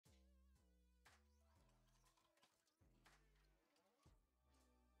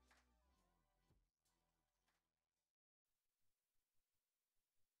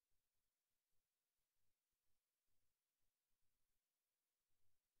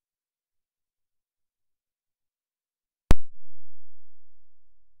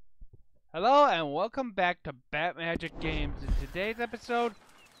Hello and welcome back to Bat Magic Games. In today's episode,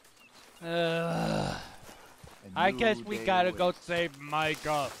 I guess we gotta go save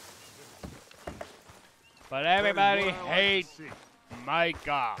Micah. But everybody hates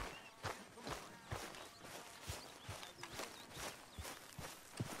Micah.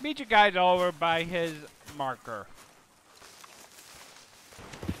 Meet you guys over by his marker.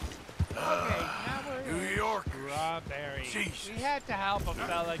 Okay, now we're in New York. Strawberry. Jesus. We had to help a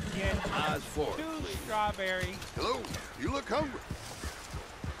fella get Eyes forward, two please. strawberries. Hello, you look hungry.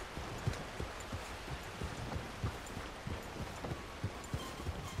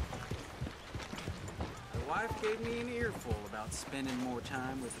 The wife gave me an earful about spending more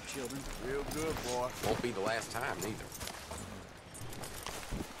time with the children. Real good, boy. Won't be the last time, neither.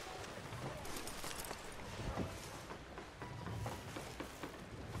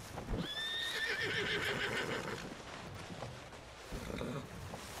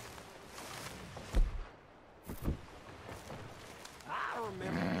 I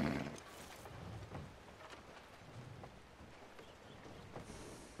remember.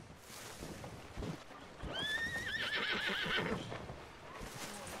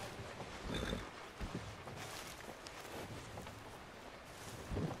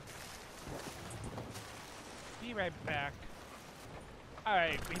 Be right back.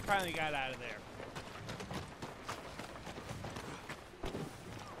 Alright, we finally got out of there.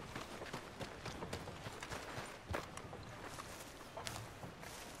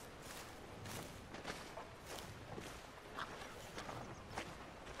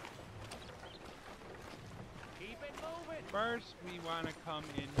 Keep it moving. First, we want to come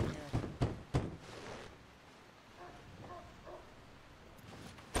in here.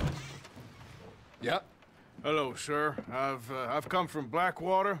 Yep. Hello, sir. I've come from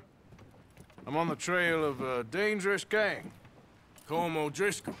Blackwater. I'm on the trail of a dangerous gang. Colm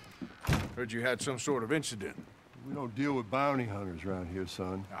O'Driscoll. Heard you had some sort of incident. We don't deal with bounty hunters around here,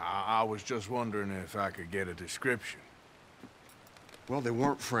 son. I was just wondering if I could get a description. Well, they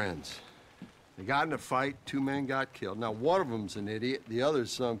weren't friends. They got in a fight, two men got killed. Now, one of them's an idiot, the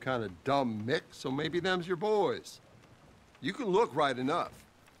other's some kind of dumb mix, so maybe them's your boys. You can look right enough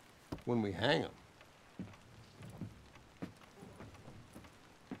when we hang them.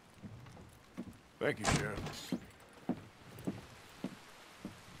 Thank you, Sheriff.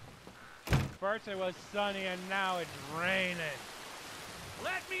 First it was sunny and now it's raining.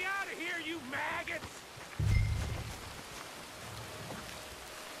 Let me out of here, you maggots!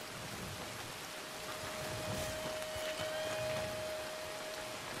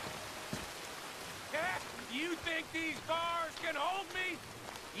 You think these bars can hold me?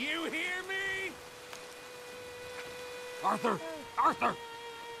 You hear me? Arthur! Arthur!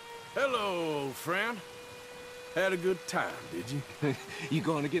 Hello, old friend. Had a good time, did you? You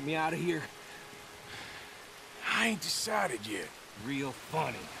going to get me out of here? I ain't decided yet. Real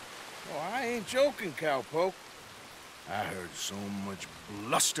funny. Oh, I ain't joking, cowpoke. I heard so much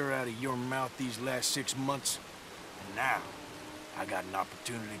bluster out of your mouth these last 6 months. And now, I got an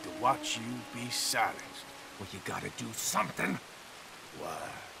opportunity to watch you be silenced. Well, you gotta do something. Why?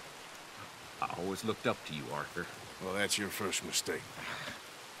 I always looked up to you, Arthur. Well, that's your first mistake.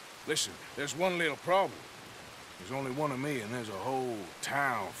 Listen, there's one little problem. There's only one of me, and there's a whole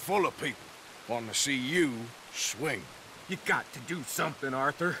town full of people wanting to see you swing. You got to do something,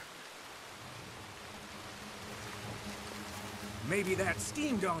 Arthur. Maybe that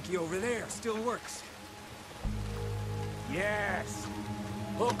steam donkey over there still works. Yes!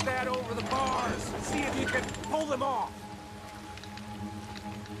 Hook that over the bars. See if you can pull them off.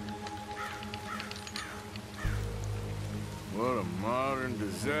 What a modern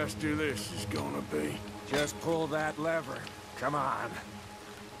disaster this is gonna be. Just pull that lever. Come on.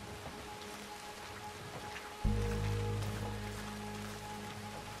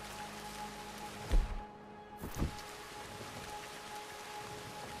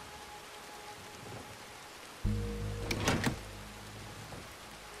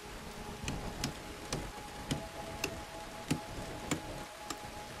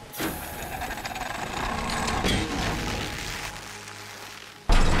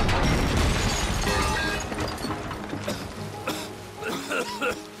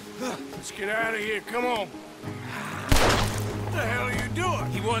 Let's get out of here, come on. What the hell are you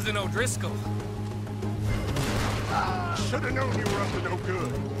doing? He wasn't O'Driscoll. Should've known you were up to no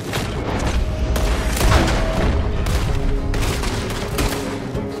good.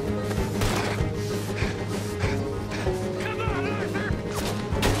 Come on, Arthur!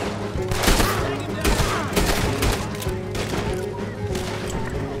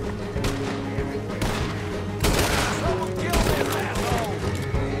 Someone kill this asshole!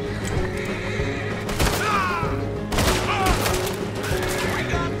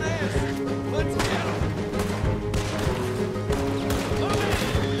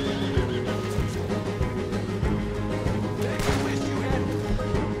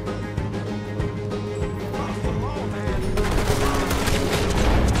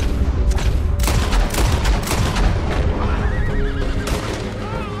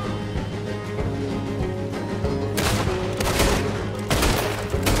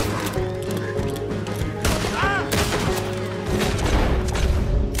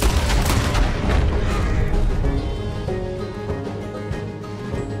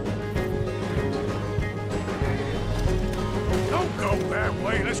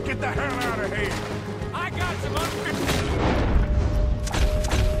 way. Let's get the hell out of here. I got some unfinished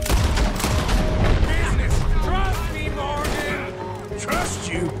business. Trust me, Morgan.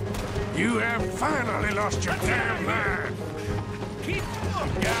 Trust you? You have finally lost your damn mind. Keep up.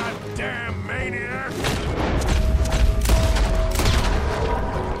 Goddamn maniac.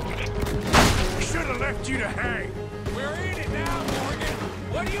 Should have left you to hang. We're in it now, Morgan.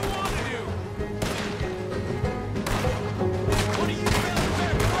 What do you want to do? What do you fellas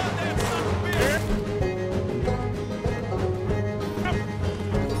better run that son of a bitch?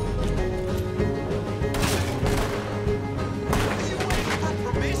 Are you waiting for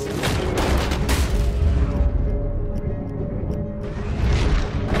permission?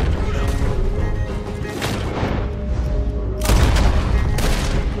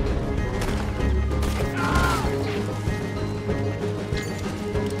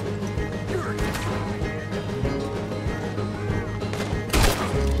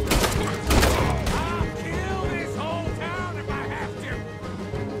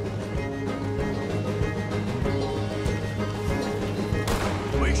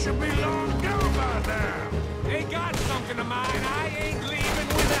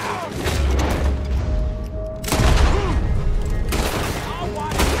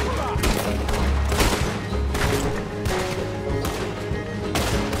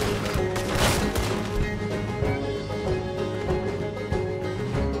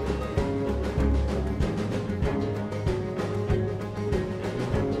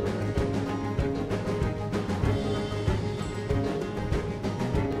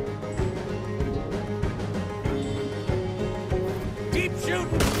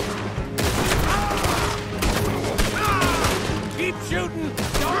 Keep shooting!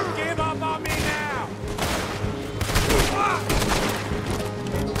 Don't give up on me now!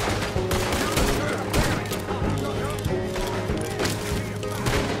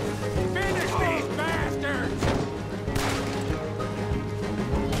 Finish these bastards!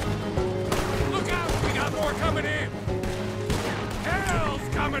 Look out! We got more coming in! Hell's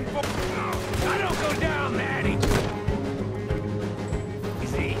coming for... I don't go down, Maddie!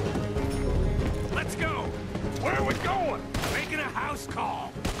 Easy. Let's go! Where are we going? Making a house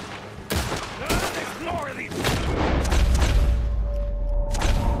call. Let's explore these.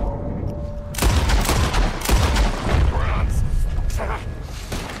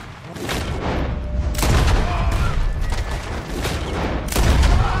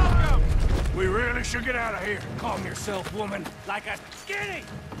 We really should get out of here. Calm yourself, woman. Like a skinny.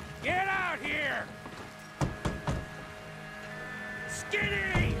 Get out here.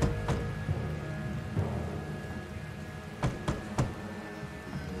 Skinny.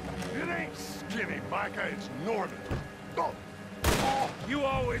 It ain't skinny, Micah. It's northern. Oh. You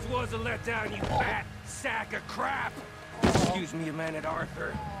always was a letdown, you fat sack of crap. Excuse me, man at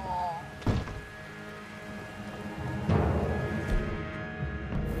Arthur.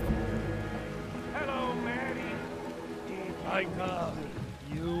 Hello, Maddie. Micah,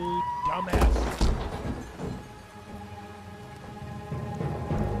 you dumbass.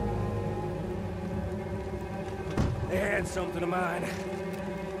 They had something of mine.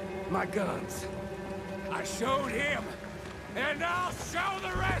 My guns. I showed him, and I'll show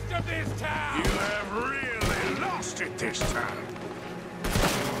the rest of this town! You have really lost it this time.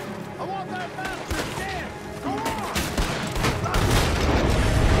 I want that bastard dead! Go on!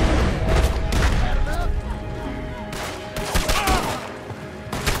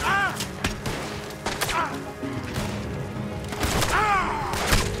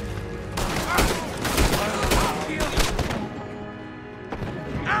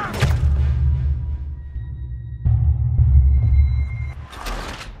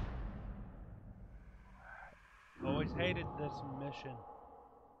 Always hated this mission.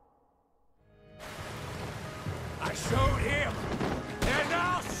 I showed him, and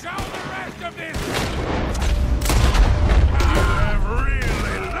I'll show the rest of this! You have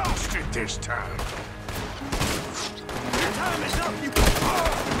really lost it this time. Your time is up, you...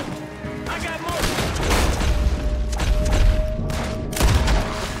 I got more!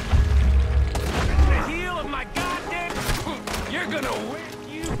 The heel of my goddamn... You're gonna wish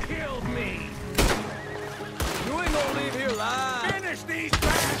you killed me! You ain't gonna leave here alive! Finish these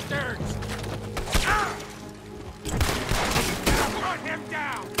bastards! Ah! Now run him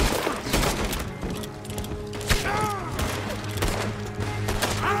down! Ah!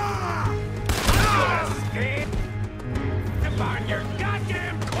 Ah! I'm gonna stand on your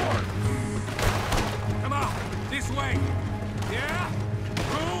goddamn corpse! Come on, this way! Yeah?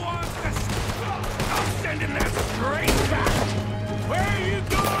 Who wants to... I'm sending that straight back! Where are you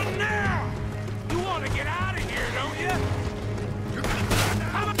going now? You want to get out of here, don't you? You're gonna find out.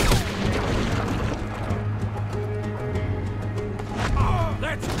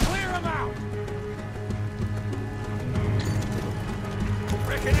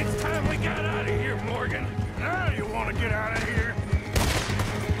 reckon it's time we got out of here, Morgan. Now you want to get out of here?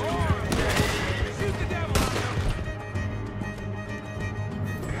 Shoot the devil out of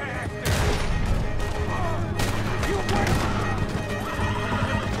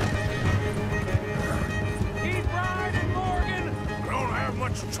Keep riding, Morgan! Don't have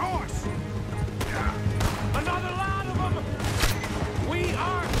much choice. Another lot of them! We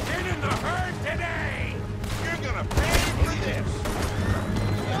are getting the herd today. You're gonna pay for this.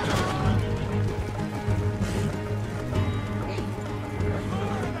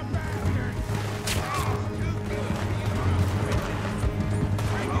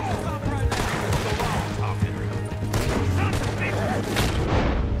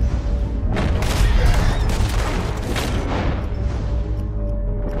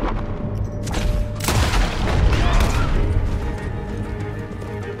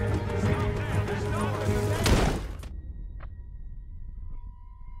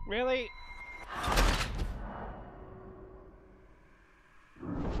 Really?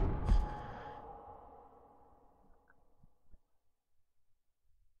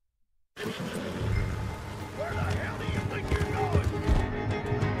 Where the hell do you think you're going?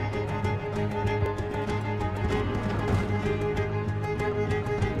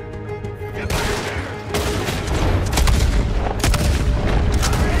 Get back there!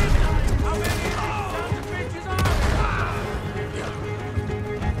 How many of these sons of bitches are there?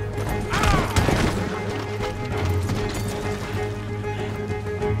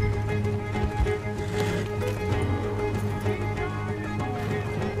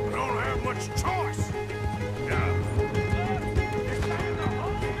 Don't have much choice.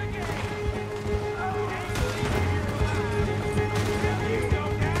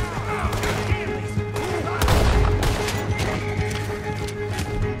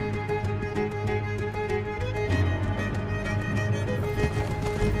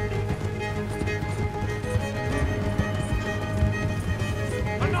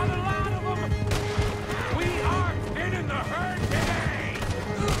 Another lot of them! We are getting the herd today.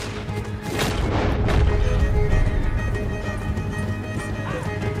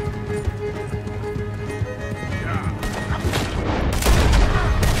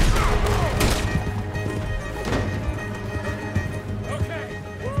 Okay.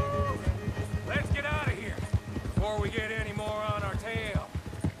 Let's get out of here before we get any more on our tail.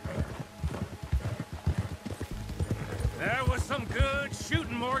 That was some good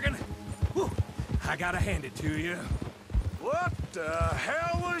shooting, Morgan. Whew. I gotta hand it to you. What the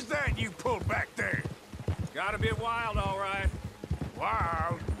hell was that you pulled back there? Got a bit wild, all right.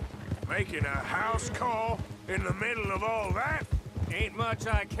 Wild? Making a house call in the middle of all that? Ain't much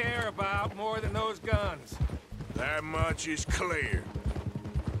I care about more than those guns. That much is clear.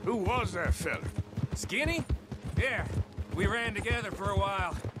 Who was that fella? Skinny? Yeah, we ran together for a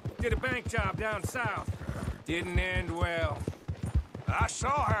while. Did a bank job down south. Didn't end well. I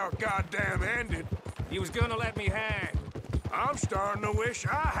saw how it goddamn ended. He was gonna let me hang. I'm starting to wish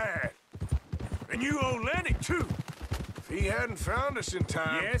I had. And you owe Lenny, too. If he hadn't found us in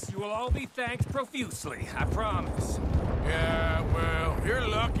time... Yes, you will all be thanked profusely, I promise. Yeah, well, you're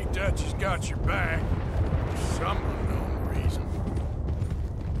lucky Dutch has got your back. For some unknown reason.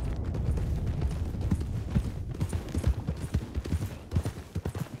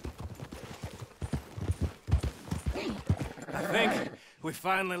 I think we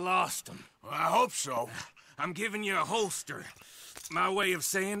finally lost him. Well, I hope so. I'm giving you a holster. My way of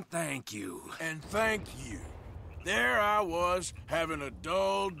saying thank you. And thank you. There I was, having a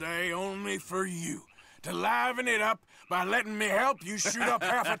dull day only for you. To liven it up by letting me help you shoot up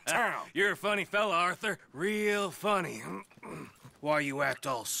half a town. You're a funny fella, Arthur. Real funny. Why you act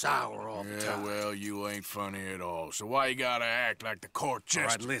all sour all the Yeah, time? well, you ain't funny at all. So why you gotta act like the court All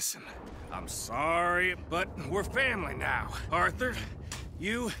jester? right, listen. I'm sorry, but we're family now. Arthur,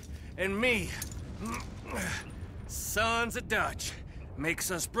 you and me. Sons of Dutch.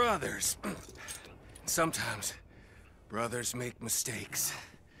 Makes us brothers. Sometimes, brothers make mistakes.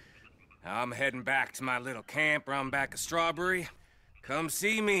 Now I'm heading back to my little camp around back of Strawberry. Come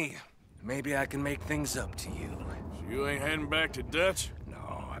see me. Maybe I can make things up to you. So you ain't heading back to Dutch?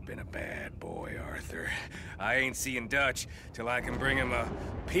 No, I've been a bad boy, Arthur. I ain't seeing Dutch till I can bring him a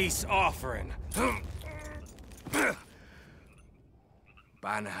peace offering.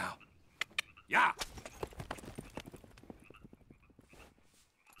 Bye now. Yeah.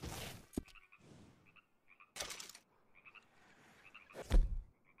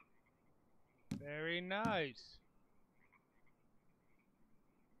 Very nice.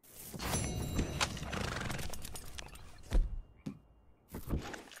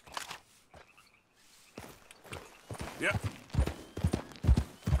 Yep.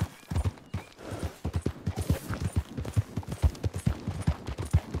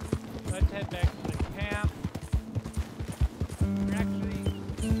 back to the camp. Actually,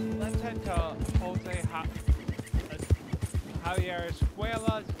 let's head to Javier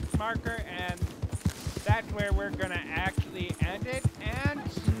Escuela's marker, and that's where we're gonna actually end it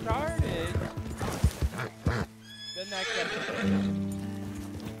and start it the next episode.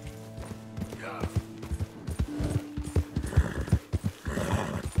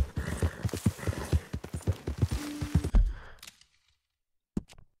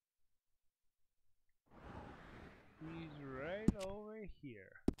 He's right over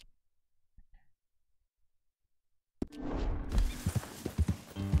here.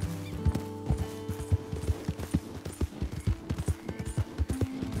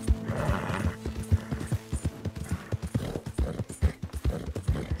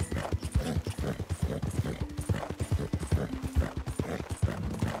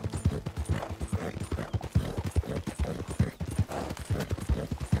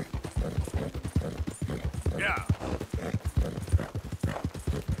 Yeah.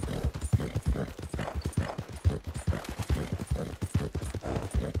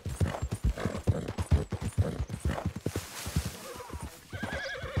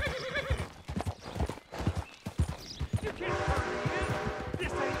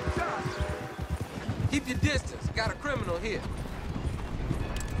 Keep your distance. Got a criminal here.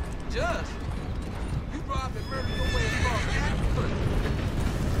 Judge, you robbed and murdered your way across half the country.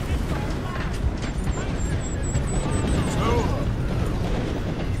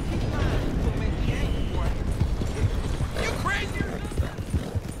 You crazy?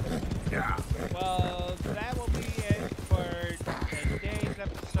 Yeah. Well, that will be it for today's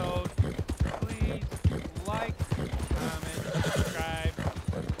episode. Please like, comment, subscribe,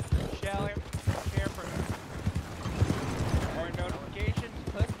 share for more notifications.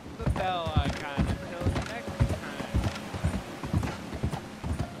 Click the bell icon. Until next time.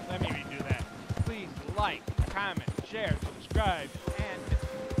 Let me redo that. Please like, comment, share, subscribe, and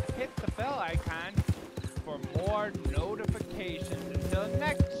hit the bell icon for more notifications.